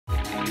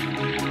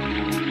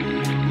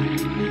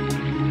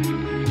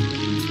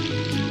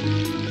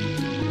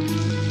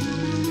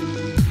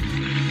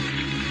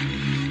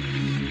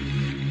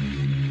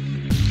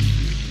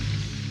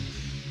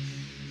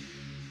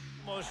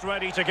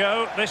ready to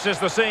go. This is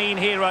the scene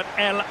here at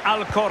El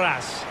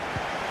Alcoraz.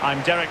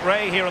 I'm Derek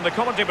Ray here in the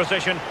commentary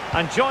position,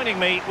 and joining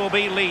me will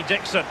be Lee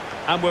Dixon.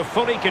 And we're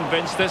fully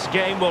convinced this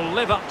game will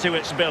live up to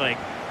its billing.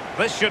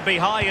 This should be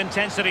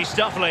high-intensity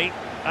stuff, Lee,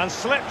 and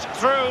slipped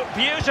through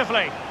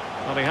beautifully.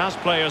 Well, he has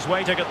players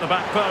waiting at the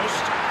back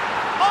post.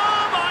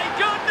 Oh, my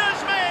goodness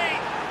me!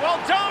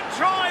 Well, don't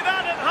try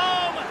that at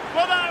home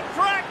without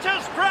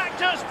practice,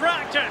 practice,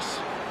 practice.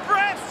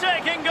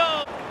 Breathtaking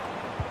goal.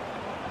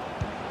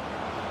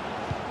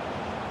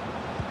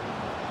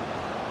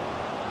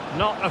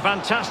 Not a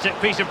fantastic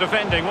piece of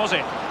defending, was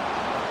it?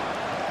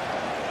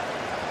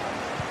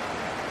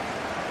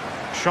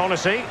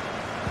 Shaughnessy.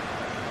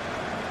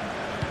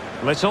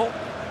 Little.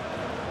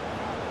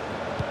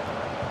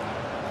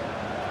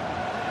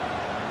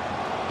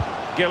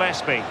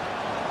 Gillespie.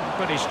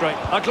 Pretty straight.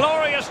 A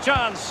glorious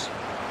chance.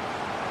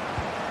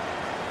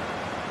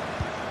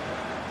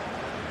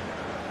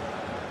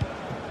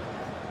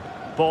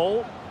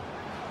 Ball.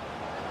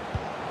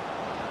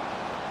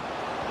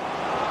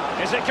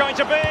 Is it going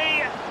to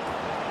be?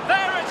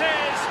 There it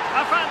is!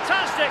 A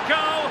fantastic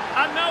goal,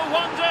 and no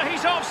wonder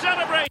he's off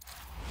celebrating.